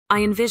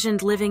I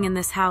envisioned living in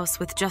this house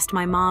with just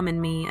my mom and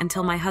me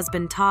until my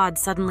husband Todd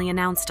suddenly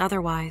announced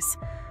otherwise.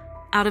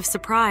 Out of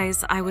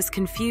surprise, I was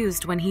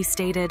confused when he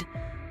stated,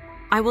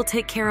 "I will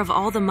take care of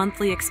all the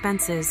monthly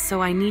expenses,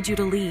 so I need you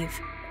to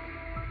leave."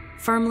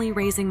 Firmly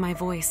raising my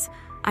voice,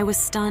 I was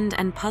stunned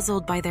and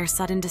puzzled by their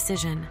sudden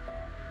decision.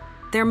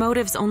 Their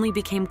motives only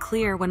became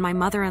clear when my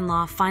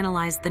mother-in-law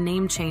finalized the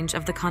name change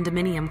of the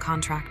condominium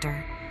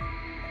contractor.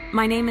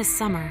 My name is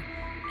Summer,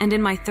 and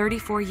in my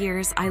 34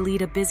 years, I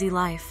lead a busy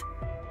life.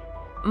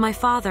 My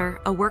father,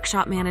 a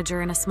workshop manager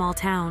in a small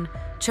town,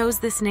 chose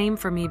this name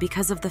for me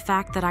because of the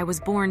fact that I was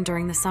born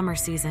during the summer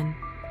season.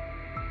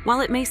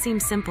 While it may seem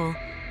simple,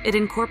 it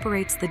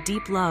incorporates the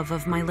deep love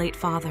of my late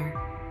father.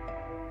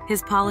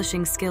 His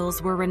polishing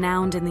skills were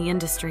renowned in the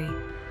industry,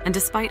 and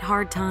despite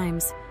hard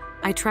times,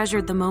 I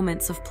treasured the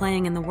moments of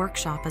playing in the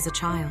workshop as a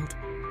child.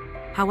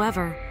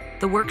 However,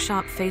 the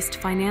workshop faced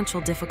financial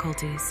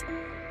difficulties,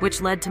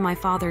 which led to my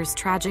father's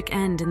tragic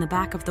end in the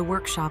back of the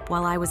workshop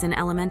while I was in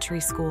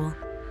elementary school.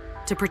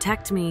 To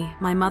protect me,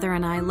 my mother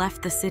and I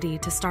left the city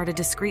to start a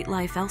discreet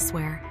life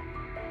elsewhere.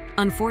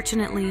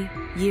 Unfortunately,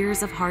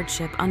 years of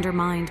hardship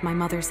undermined my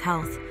mother's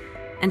health,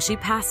 and she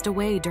passed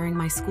away during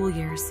my school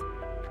years.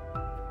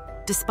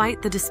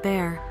 Despite the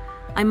despair,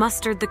 I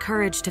mustered the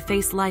courage to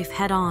face life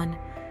head-on,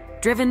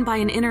 driven by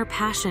an inner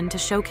passion to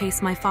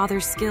showcase my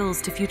father's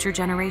skills to future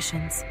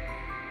generations.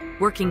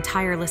 Working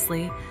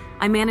tirelessly,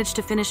 I managed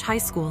to finish high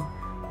school,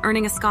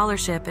 earning a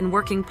scholarship and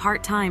working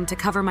part-time to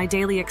cover my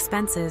daily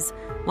expenses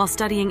while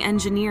studying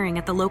engineering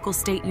at the local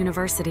state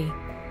university.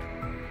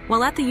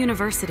 While at the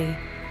university,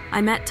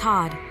 I met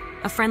Todd,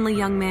 a friendly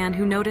young man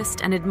who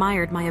noticed and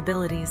admired my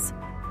abilities.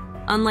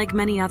 Unlike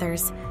many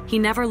others, he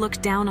never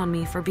looked down on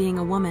me for being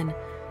a woman,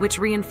 which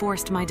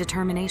reinforced my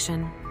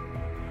determination.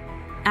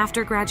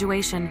 After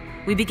graduation,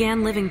 we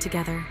began living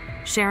together,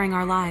 sharing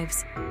our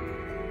lives.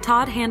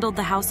 Todd handled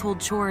the household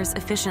chores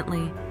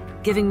efficiently,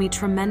 giving me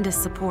tremendous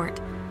support,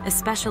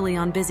 especially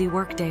on busy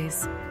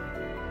workdays.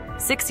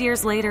 6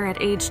 years later,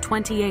 at age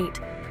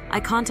 28, I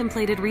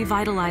contemplated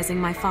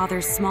revitalizing my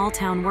father's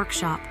small-town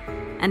workshop,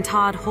 and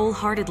Todd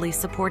wholeheartedly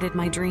supported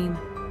my dream.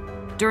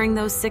 During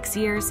those 6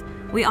 years,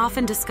 we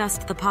often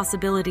discussed the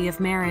possibility of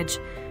marriage,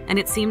 and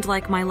it seemed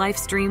like my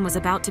life's dream was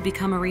about to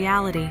become a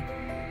reality.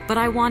 But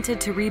I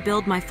wanted to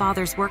rebuild my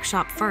father's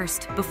workshop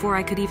first before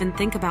I could even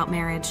think about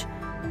marriage.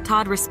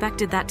 Todd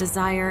respected that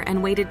desire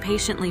and waited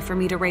patiently for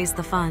me to raise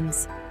the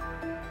funds.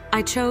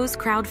 I chose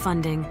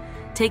crowdfunding,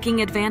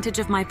 taking advantage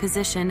of my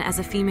position as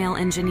a female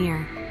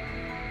engineer.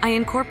 I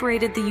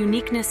incorporated the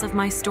uniqueness of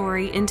my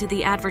story into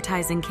the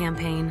advertising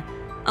campaign,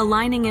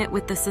 aligning it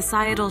with the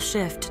societal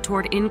shift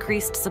toward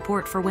increased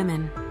support for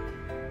women.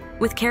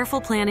 With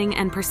careful planning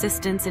and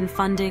persistence in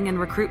funding and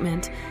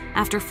recruitment,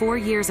 after 4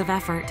 years of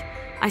effort,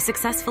 I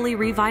successfully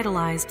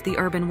revitalized the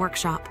urban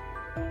workshop.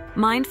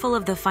 Mindful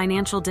of the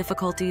financial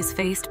difficulties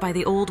faced by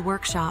the old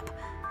workshop,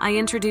 I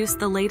introduced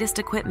the latest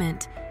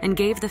equipment and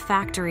gave the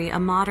factory a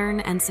modern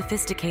and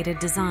sophisticated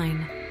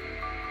design.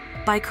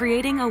 By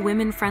creating a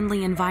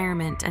women-friendly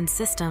environment and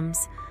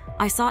systems,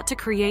 I sought to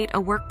create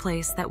a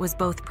workplace that was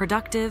both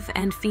productive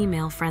and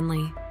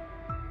female-friendly.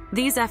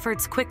 These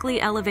efforts quickly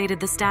elevated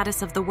the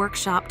status of the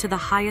workshop to the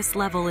highest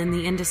level in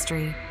the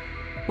industry.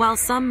 While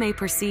some may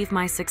perceive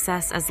my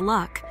success as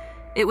luck,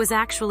 it was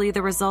actually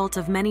the result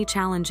of many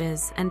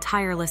challenges and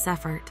tireless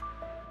effort.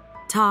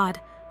 Todd,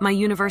 my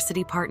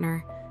university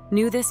partner,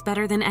 knew this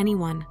better than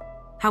anyone.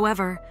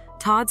 However,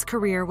 Todd's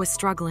career was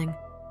struggling,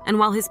 and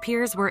while his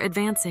peers were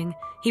advancing,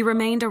 he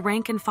remained a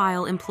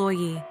rank-and-file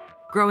employee,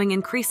 growing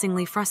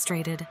increasingly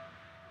frustrated.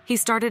 He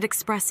started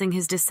expressing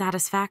his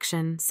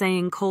dissatisfaction,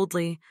 saying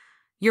coldly,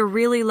 "You're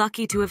really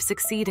lucky to have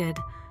succeeded.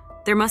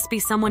 There must be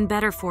someone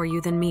better for you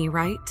than me,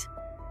 right?"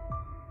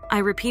 I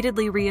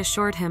repeatedly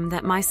reassured him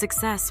that my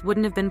success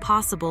wouldn't have been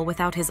possible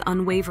without his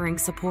unwavering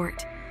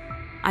support.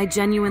 I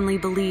genuinely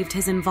believed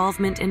his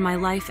involvement in my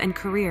life and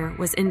career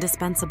was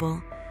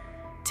indispensable.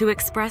 To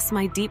express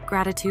my deep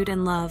gratitude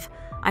and love,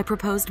 I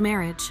proposed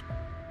marriage.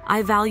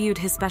 I valued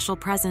his special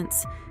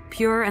presence,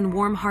 pure and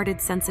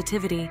warm-hearted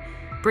sensitivity,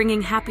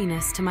 bringing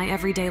happiness to my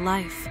everyday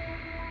life.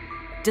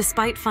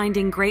 Despite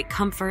finding great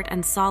comfort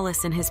and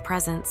solace in his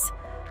presence,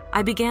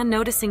 I began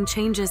noticing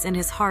changes in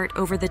his heart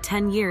over the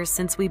 10 years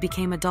since we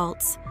became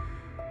adults.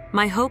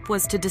 My hope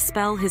was to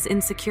dispel his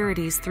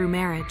insecurities through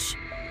marriage.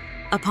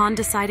 Upon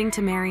deciding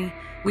to marry,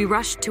 we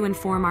rushed to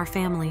inform our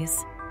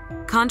families.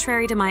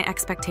 Contrary to my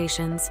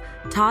expectations,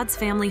 Todd's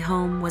family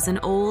home was an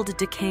old,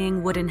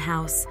 decaying wooden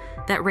house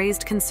that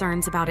raised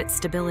concerns about its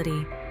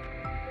stability.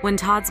 When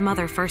Todd's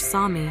mother first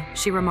saw me,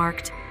 she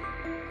remarked,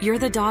 "You're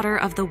the daughter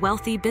of the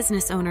wealthy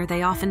business owner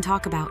they often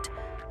talk about,"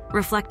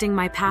 reflecting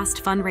my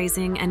past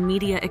fundraising and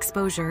media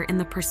exposure in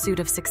the pursuit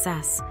of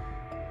success.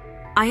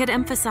 I had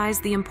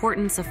emphasized the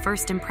importance of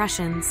first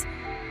impressions,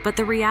 but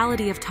the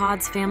reality of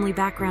Todd's family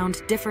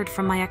background differed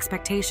from my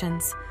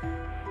expectations.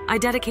 I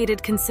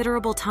dedicated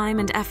considerable time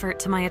and effort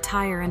to my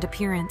attire and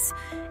appearance,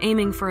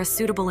 aiming for a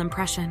suitable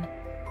impression.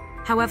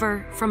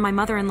 However, from my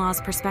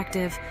mother-in-law's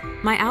perspective,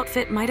 my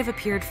outfit might have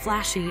appeared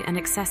flashy and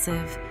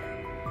excessive.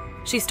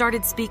 She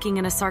started speaking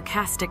in a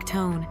sarcastic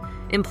tone,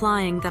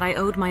 implying that I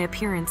owed my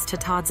appearance to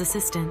Todd's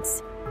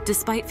assistance.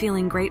 Despite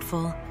feeling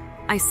grateful,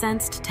 I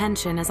sensed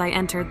tension as I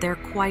entered their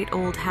quite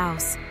old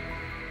house.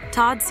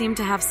 Todd seemed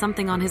to have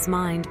something on his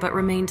mind but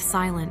remained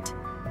silent.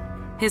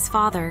 His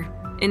father,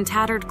 in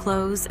tattered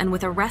clothes and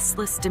with a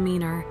restless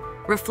demeanor,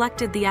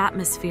 reflected the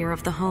atmosphere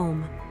of the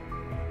home.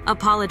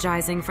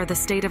 Apologizing for the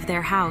state of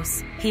their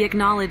house, he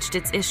acknowledged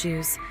its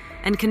issues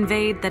and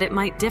conveyed that it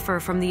might differ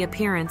from the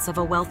appearance of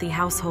a wealthy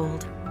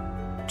household.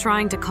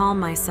 Trying to calm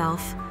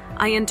myself,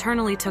 I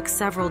internally took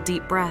several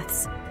deep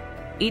breaths.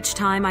 Each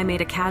time I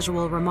made a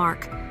casual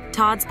remark,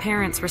 Todd's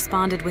parents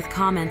responded with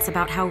comments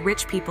about how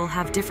rich people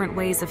have different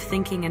ways of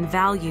thinking and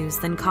values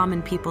than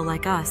common people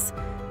like us,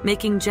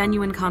 making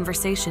genuine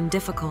conversation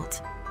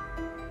difficult.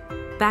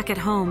 Back at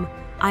home,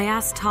 I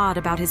asked Todd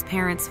about his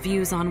parents'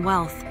 views on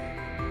wealth,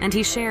 and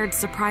he shared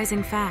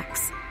surprising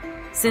facts.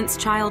 Since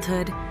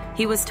childhood,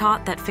 he was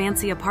taught that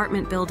fancy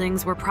apartment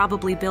buildings were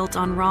probably built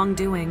on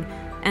wrongdoing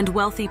and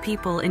wealthy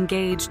people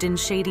engaged in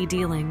shady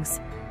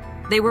dealings.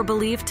 They were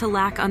believed to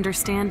lack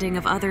understanding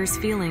of others'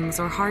 feelings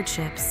or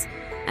hardships,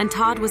 and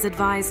Todd was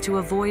advised to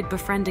avoid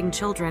befriending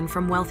children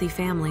from wealthy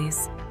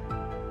families.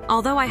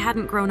 Although I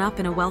hadn't grown up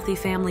in a wealthy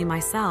family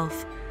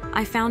myself,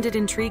 I found it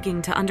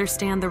intriguing to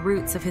understand the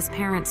roots of his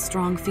parents'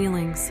 strong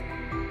feelings.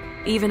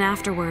 Even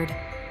afterward,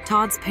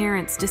 Todd's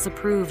parents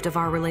disapproved of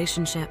our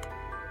relationship.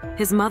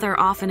 His mother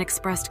often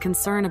expressed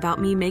concern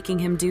about me making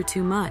him do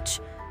too much,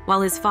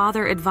 while his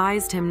father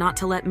advised him not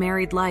to let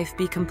married life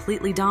be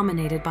completely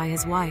dominated by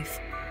his wife.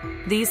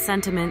 These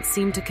sentiments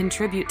seemed to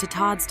contribute to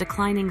Todd's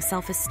declining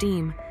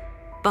self-esteem.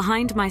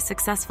 Behind my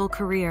successful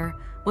career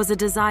was a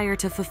desire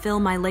to fulfill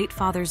my late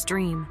father's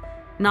dream,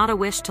 not a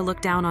wish to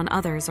look down on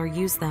others or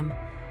use them.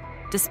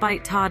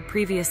 Despite Todd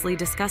previously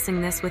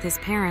discussing this with his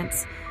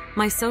parents,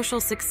 my social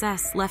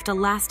success left a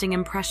lasting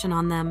impression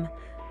on them.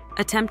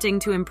 Attempting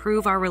to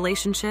improve our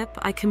relationship,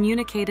 I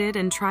communicated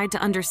and tried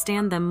to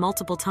understand them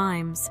multiple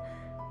times.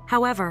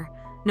 However,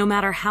 no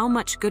matter how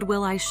much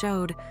goodwill I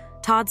showed,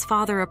 Todd's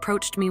father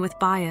approached me with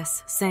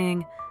bias,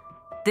 saying,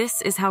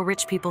 "This is how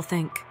rich people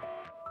think."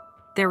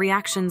 Their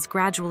reactions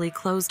gradually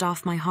closed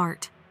off my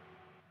heart.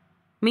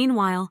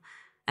 Meanwhile,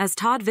 as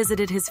Todd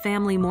visited his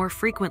family more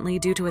frequently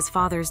due to his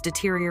father's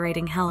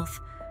deteriorating health,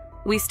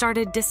 we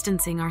started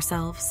distancing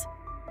ourselves.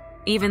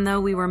 Even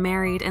though we were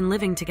married and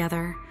living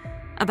together,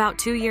 about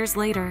 2 years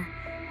later,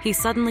 he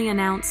suddenly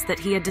announced that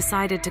he had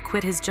decided to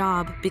quit his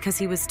job because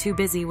he was too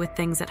busy with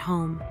things at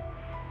home.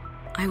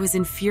 I was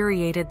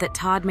infuriated that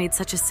Todd made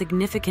such a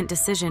significant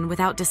decision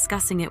without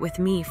discussing it with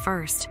me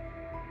first.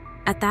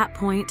 At that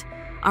point,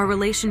 our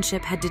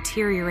relationship had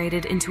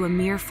deteriorated into a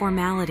mere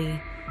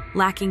formality,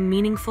 lacking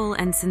meaningful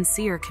and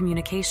sincere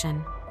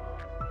communication.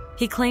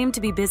 He claimed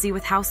to be busy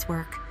with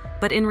housework,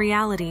 but in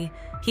reality,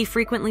 he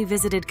frequently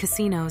visited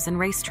casinos and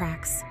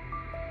racetracks.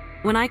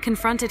 When I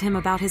confronted him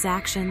about his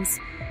actions,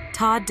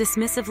 Todd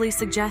dismissively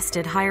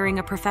suggested hiring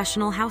a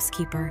professional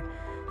housekeeper,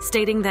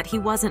 stating that he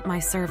wasn't my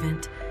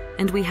servant,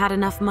 and we had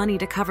enough money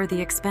to cover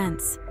the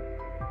expense.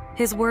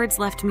 His words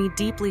left me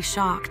deeply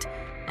shocked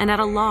and at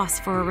a loss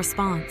for a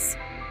response.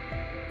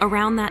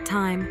 Around that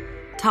time,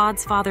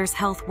 Todd's father's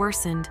health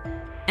worsened,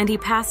 and he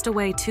passed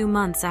away 2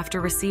 months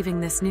after receiving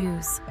this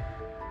news.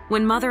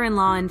 When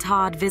mother-in-law and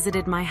Todd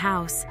visited my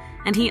house,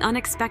 and he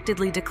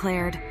unexpectedly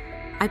declared,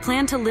 "I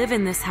plan to live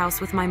in this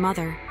house with my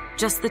mother,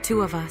 just the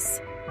two of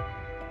us."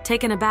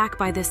 Taken aback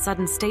by this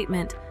sudden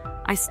statement,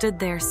 I stood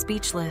there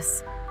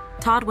speechless.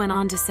 Todd went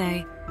on to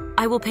say,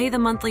 "I will pay the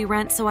monthly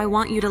rent, so I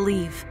want you to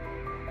leave."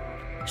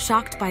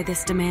 Shocked by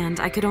this demand,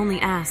 I could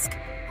only ask,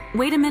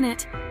 "Wait a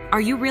minute,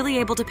 are you really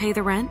able to pay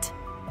the rent?"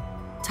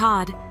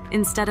 Todd,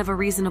 instead of a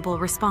reasonable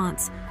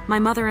response, my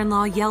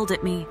mother-in-law yelled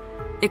at me,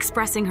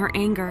 expressing her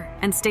anger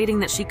and stating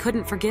that she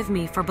couldn't forgive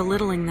me for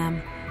belittling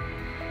them.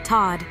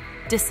 Todd,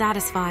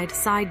 dissatisfied,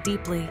 sighed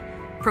deeply,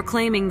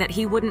 proclaiming that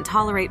he wouldn't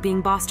tolerate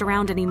being bossed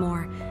around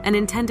anymore and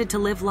intended to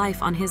live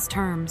life on his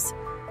terms.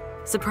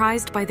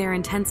 Surprised by their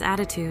intense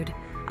attitude,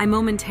 I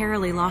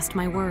momentarily lost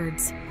my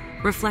words,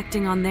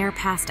 reflecting on their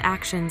past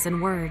actions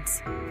and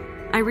words.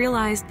 I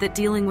realized that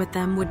dealing with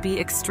them would be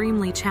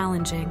extremely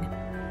challenging.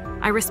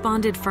 I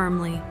responded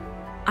firmly,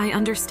 "I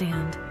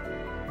understand.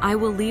 I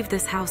will leave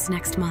this house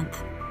next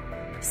month."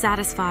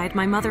 Satisfied,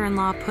 my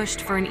mother-in-law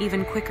pushed for an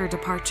even quicker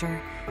departure,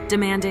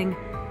 demanding,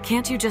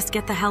 "Can't you just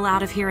get the hell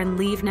out of here and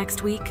leave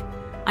next week?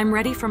 I'm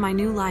ready for my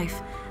new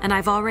life, and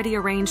I've already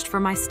arranged for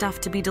my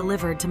stuff to be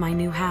delivered to my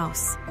new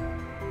house."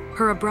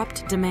 Her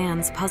abrupt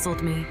demands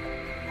puzzled me.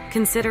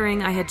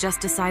 Considering I had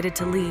just decided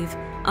to leave,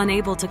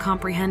 unable to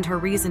comprehend her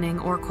reasoning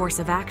or course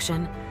of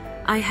action,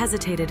 I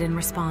hesitated in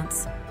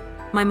response.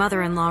 My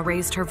mother-in-law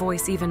raised her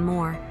voice even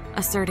more,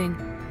 asserting,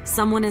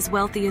 "Someone as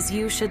wealthy as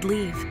you should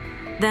leave.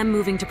 Them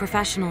moving to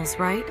professionals,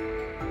 right?"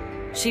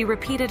 She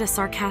repeated a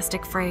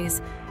sarcastic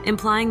phrase,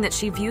 implying that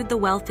she viewed the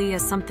wealthy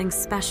as something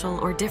special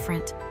or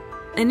different.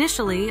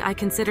 Initially, I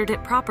considered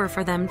it proper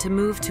for them to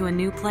move to a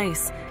new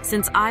place,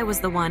 since I was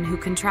the one who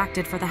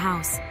contracted for the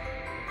house.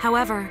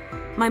 However,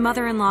 my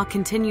mother-in-law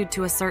continued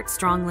to assert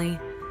strongly,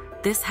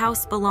 This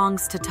house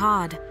belongs to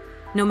Todd.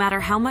 No matter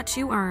how much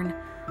you earn,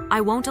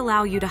 I won't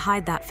allow you to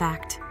hide that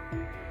fact."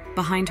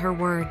 Behind her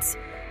words,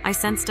 I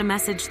sensed a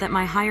message that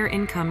my higher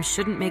income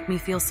shouldn't make me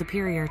feel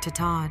superior to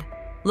Todd.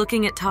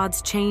 Looking at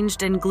Todd's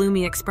changed and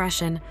gloomy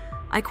expression,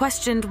 I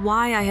questioned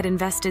why I had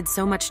invested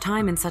so much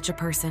time in such a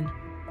person.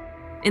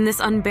 In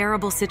this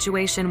unbearable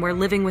situation where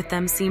living with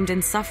them seemed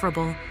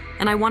insufferable,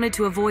 and I wanted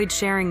to avoid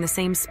sharing the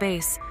same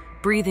space,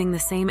 breathing the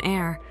same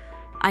air,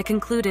 I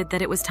concluded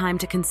that it was time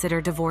to consider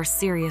divorce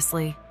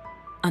seriously.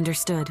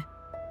 Understood.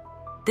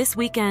 This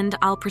weekend,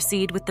 I'll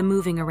proceed with the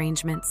moving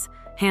arrangements,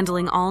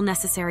 handling all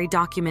necessary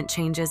document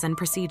changes and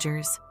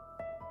procedures.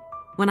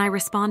 When I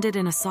responded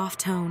in a soft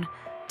tone,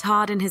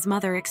 Todd and his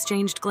mother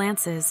exchanged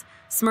glances,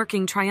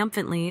 smirking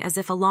triumphantly as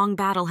if a long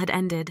battle had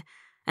ended,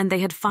 and they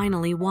had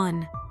finally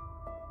won.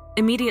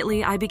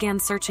 Immediately, I began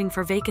searching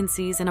for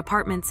vacancies in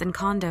apartments and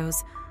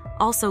condos,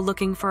 also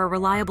looking for a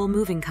reliable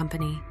moving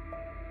company.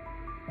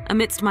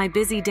 Amidst my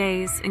busy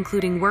days,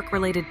 including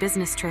work-related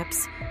business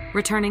trips,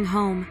 returning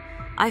home,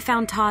 I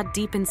found Todd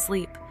deep in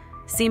sleep,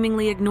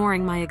 seemingly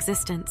ignoring my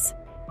existence.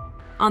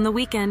 On the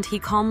weekend, he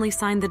calmly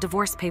signed the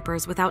divorce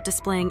papers without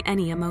displaying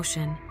any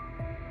emotion.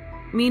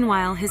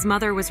 Meanwhile, his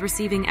mother was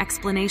receiving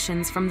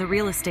explanations from the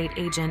real estate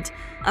agent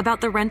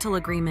about the rental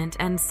agreement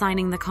and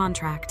signing the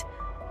contract.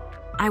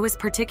 I was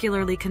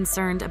particularly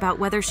concerned about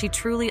whether she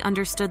truly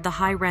understood the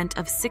high rent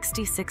of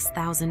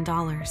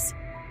 $66,000.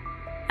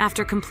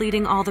 After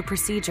completing all the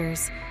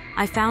procedures,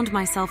 I found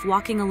myself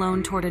walking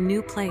alone toward a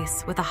new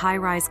place with a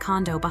high-rise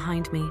condo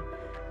behind me.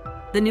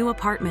 The new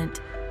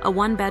apartment, a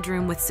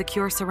one-bedroom with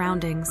secure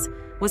surroundings,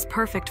 was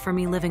perfect for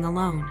me living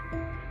alone.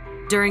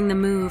 During the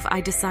move, I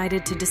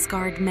decided to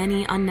discard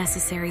many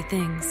unnecessary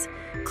things,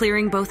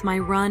 clearing both my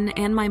run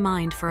and my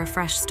mind for a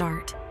fresh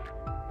start.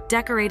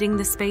 Decorating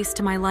the space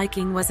to my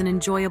liking was an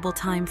enjoyable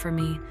time for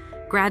me,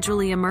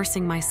 gradually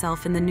immersing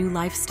myself in the new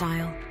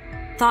lifestyle.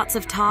 Thoughts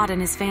of Todd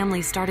and his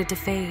family started to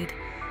fade,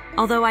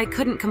 although I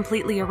couldn't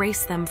completely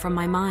erase them from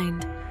my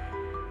mind.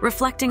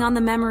 Reflecting on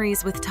the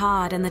memories with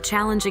Todd and the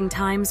challenging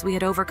times we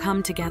had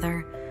overcome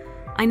together,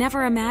 I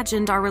never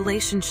imagined our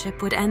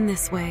relationship would end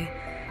this way,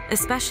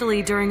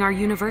 especially during our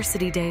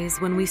university days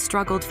when we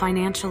struggled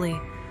financially,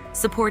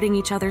 supporting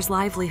each other's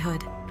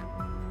livelihood.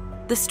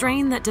 The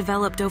strain that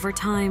developed over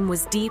time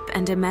was deep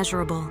and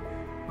immeasurable.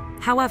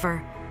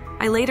 However,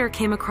 I later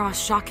came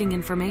across shocking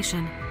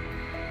information.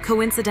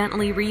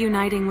 Coincidentally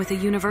reuniting with a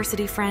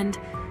university friend,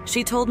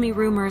 she told me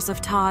rumors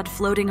of Todd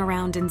floating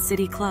around in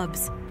city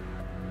clubs.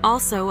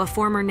 Also, a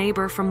former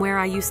neighbor from where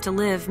I used to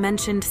live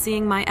mentioned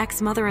seeing my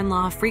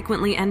ex-mother-in-law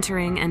frequently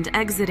entering and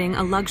exiting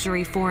a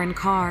luxury foreign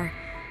car,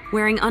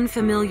 wearing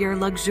unfamiliar,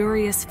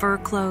 luxurious fur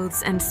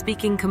clothes and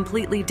speaking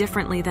completely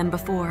differently than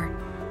before.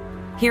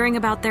 Hearing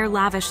about their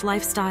lavish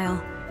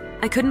lifestyle,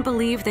 I couldn't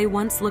believe they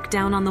once looked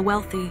down on the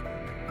wealthy,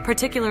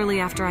 particularly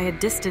after I had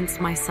distanced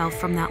myself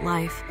from that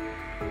life.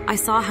 I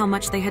saw how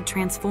much they had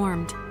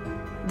transformed.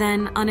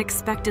 Then,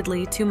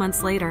 unexpectedly, 2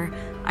 months later,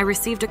 I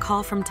received a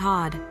call from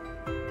Todd.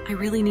 "I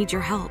really need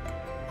your help."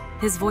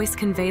 His voice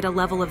conveyed a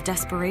level of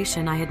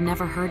desperation I had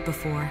never heard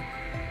before.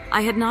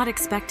 I had not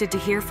expected to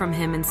hear from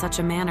him in such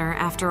a manner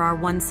after our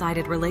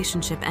one-sided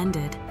relationship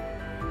ended.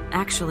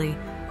 "Actually,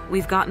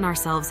 we've gotten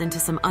ourselves into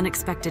some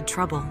unexpected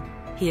trouble,"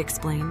 he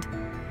explained.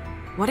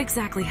 What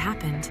exactly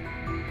happened?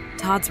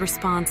 Todd's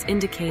response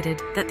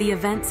indicated that the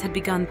events had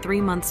begun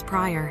 3 months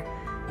prior.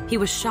 He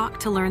was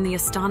shocked to learn the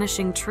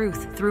astonishing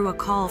truth through a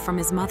call from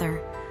his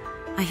mother.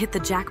 "I hit the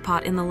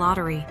jackpot in the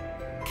lottery.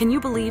 Can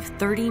you believe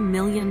 $30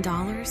 million?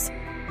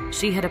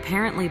 She had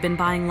apparently been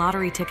buying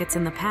lottery tickets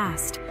in the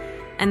past,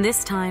 and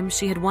this time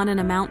she had won an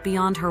amount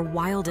beyond her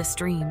wildest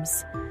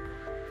dreams.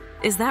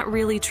 "Is that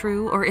really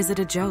true, or is it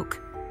a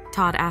joke?"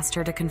 Todd asked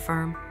her to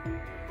confirm.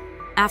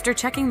 After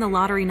checking the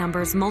lottery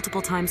numbers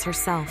multiple times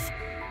herself,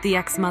 the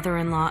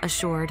ex-mother-in-law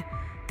assured,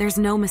 "There's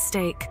no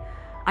mistake.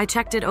 I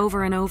checked it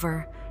over and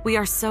over. We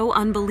are so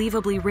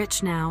unbelievably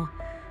rich now.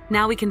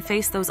 Now we can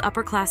face those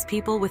upper-class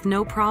people with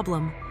no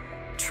problem.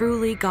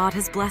 Truly, God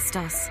has blessed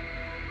us."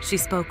 She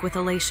spoke with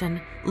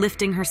elation,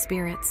 lifting her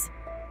spirits.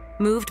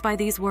 Moved by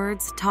these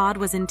words, Todd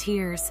was in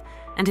tears,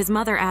 and his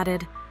mother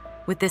added,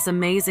 "With this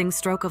amazing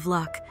stroke of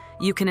luck,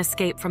 you can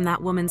escape from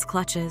that woman's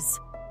clutches.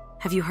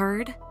 Have you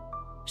heard?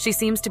 She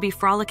seems to be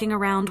frolicking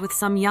around with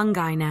some young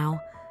guy now.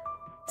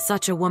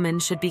 Such a woman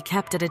should be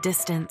kept at a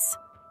distance."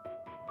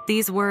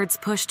 These words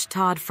pushed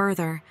Todd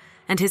further,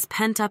 and his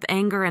pent-up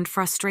anger and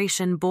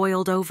frustration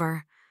boiled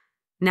over.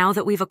 "Now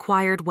that we've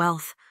acquired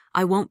wealth,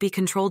 I won't be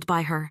controlled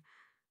by her.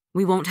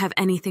 We won't have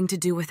anything to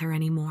do with her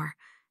anymore,"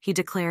 he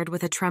declared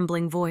with a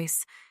trembling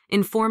voice,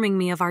 informing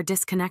me of our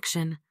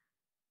disconnection.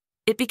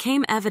 It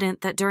became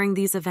evident that during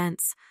these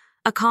events,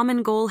 a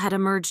common goal had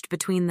emerged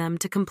between them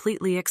to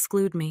completely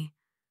exclude me.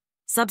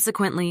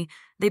 Subsequently,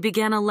 they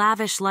began a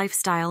lavish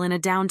lifestyle in a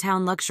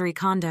downtown luxury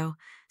condo,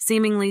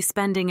 seemingly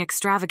spending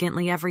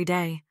extravagantly every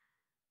day.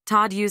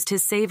 Todd used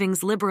his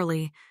savings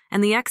liberally,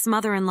 and the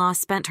ex-mother-in-law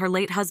spent her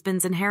late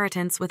husband's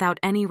inheritance without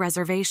any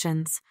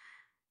reservations.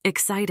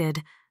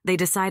 Excited, they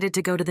decided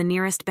to go to the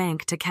nearest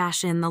bank to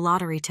cash in the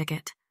lottery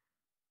ticket.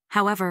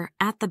 However,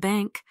 at the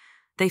bank,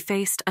 they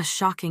faced a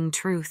shocking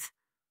truth.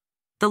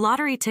 The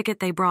lottery ticket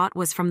they brought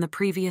was from the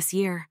previous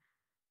year.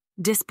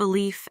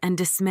 Disbelief and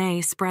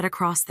dismay spread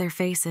across their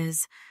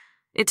faces.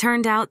 It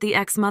turned out the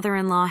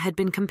ex-mother-in-law had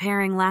been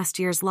comparing last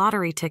year's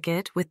lottery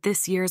ticket with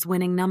this year's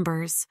winning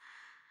numbers.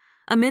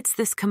 Amidst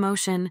this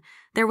commotion,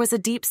 there was a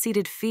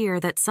deep-seated fear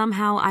that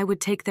somehow I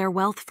would take their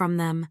wealth from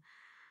them.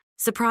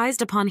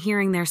 Surprised upon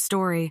hearing their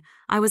story,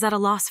 I was at a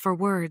loss for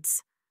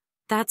words.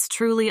 "That's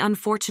truly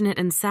unfortunate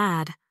and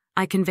sad,"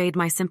 I conveyed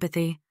my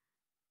sympathy.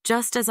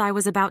 Just as I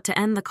was about to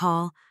end the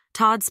call,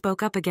 Todd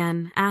spoke up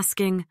again,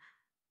 asking,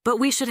 "But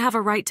we should have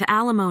a right to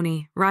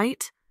alimony,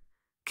 right?"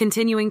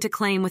 Continuing to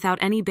claim without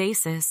any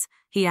basis,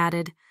 he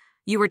added,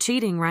 "You were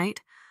cheating,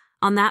 right?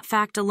 On that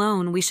fact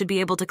alone, we should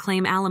be able to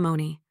claim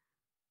alimony."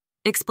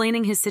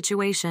 Explaining his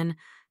situation,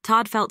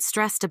 Todd felt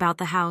stressed about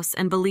the house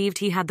and believed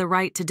he had the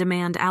right to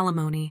demand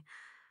alimony.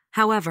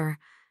 However,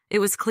 it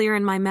was clear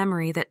in my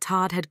memory that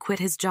Todd had quit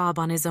his job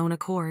on his own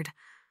accord.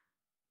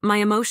 My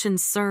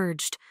emotions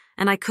surged,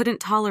 and I couldn't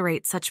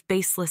tolerate such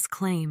baseless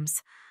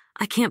claims.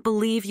 "I can't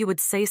believe you would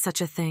say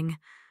such a thing.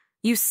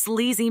 You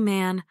sleazy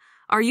man,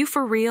 are you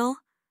for real?"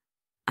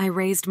 I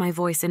raised my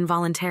voice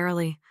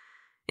involuntarily.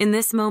 In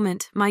this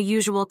moment, my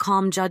usual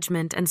calm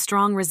judgment and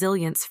strong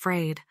resilience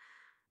frayed.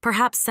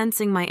 Perhaps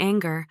sensing my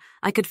anger,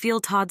 I could feel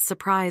Todd's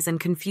surprise and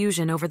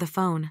confusion over the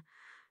phone.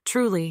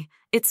 "Truly,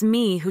 it's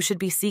me who should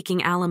be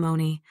seeking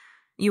alimony.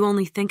 You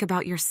only think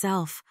about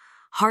yourself,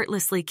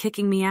 heartlessly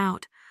kicking me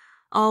out.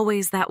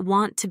 Always that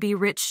want to be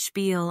rich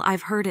spiel,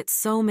 I've heard it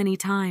so many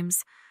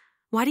times.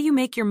 Why do you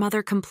make your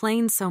mother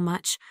complain so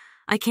much?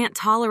 I can't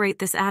tolerate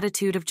this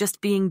attitude of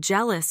just being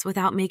jealous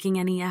without making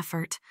any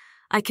effort,"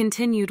 I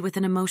continued with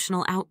an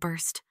emotional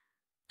outburst.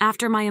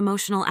 After my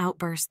emotional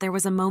outburst, there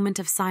was a moment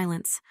of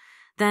silence.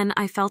 Then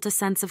I felt a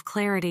sense of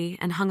clarity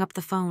and hung up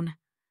the phone.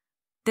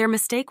 Their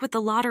mistake with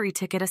the lottery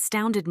ticket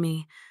astounded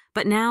me,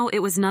 but now it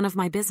was none of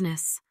my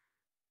business.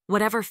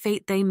 Whatever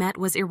fate they met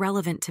was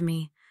irrelevant to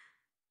me.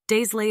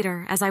 Days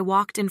later, as I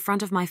walked in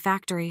front of my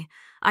factory,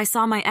 I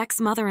saw my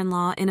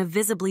ex-mother-in-law in a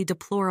visibly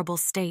deplorable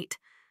state.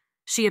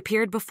 She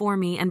appeared before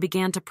me and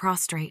began to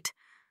prostrate.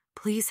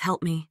 "Please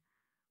help me.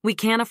 We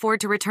can't afford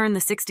to return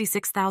the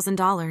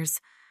 $66,000.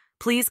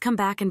 Please come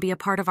back and be a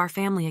part of our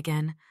family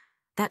again.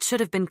 That should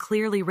have been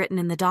clearly written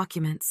in the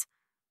documents.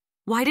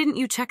 Why didn't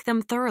you check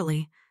them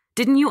thoroughly?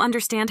 Didn't you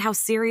understand how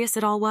serious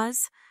it all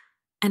was?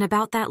 And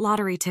about that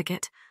lottery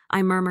ticket,"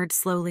 I murmured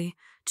slowly,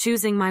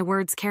 choosing my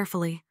words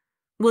carefully.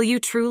 "Will you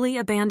truly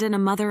abandon a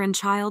mother and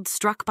child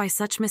struck by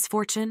such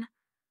misfortune?"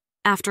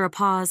 After a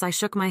pause, I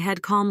shook my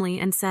head calmly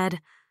and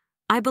said,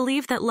 "I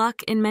believe that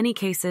luck, in many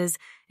cases,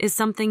 is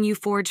something you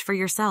forge for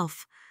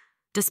yourself.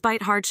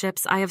 Despite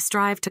hardships, I have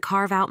strived to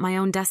carve out my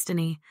own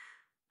destiny.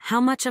 How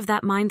much of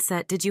that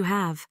mindset did you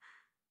have?"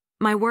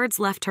 My words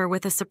left her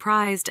with a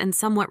surprised and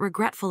somewhat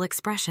regretful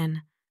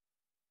expression.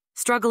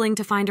 Struggling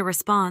to find a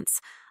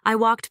response, I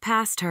walked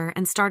past her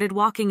and started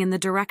walking in the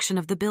direction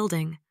of the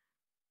building.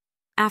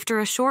 After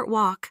a short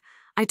walk,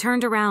 I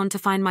turned around to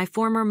find my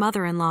former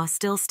mother-in-law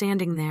still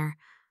standing there,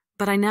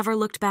 but I never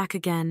looked back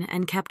again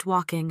and kept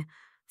walking,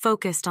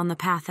 focused on the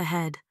path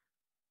ahead.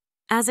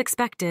 As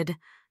expected,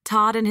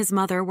 Todd and his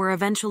mother were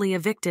eventually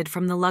evicted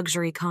from the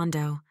luxury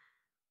condo.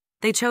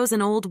 They chose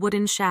an old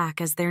wooden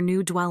shack as their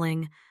new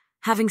dwelling,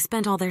 having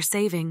spent all their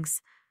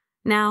savings.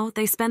 Now,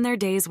 they spend their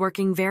days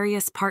working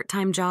various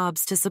part-time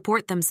jobs to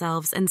support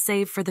themselves and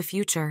save for the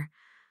future.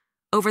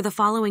 Over the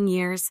following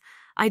years,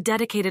 I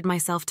dedicated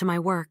myself to my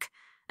work,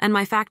 and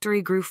my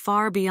factory grew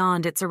far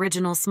beyond its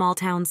original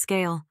small-town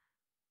scale.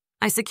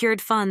 I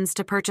secured funds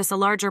to purchase a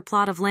larger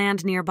plot of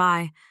land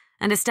nearby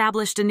and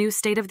established a new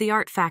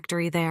state-of-the-art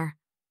factory there.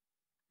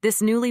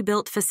 This newly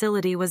built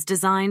facility was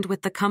designed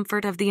with the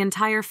comfort of the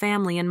entire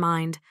family in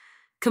mind,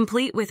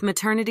 complete with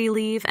maternity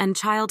leave and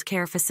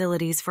childcare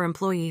facilities for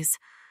employees.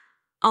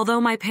 Although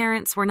my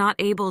parents were not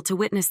able to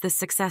witness this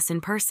success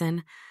in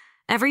person,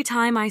 every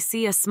time I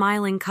see a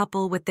smiling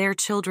couple with their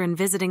children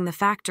visiting the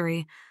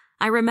factory,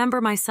 I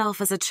remember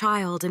myself as a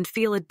child and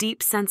feel a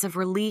deep sense of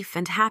relief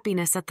and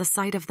happiness at the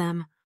sight of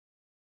them.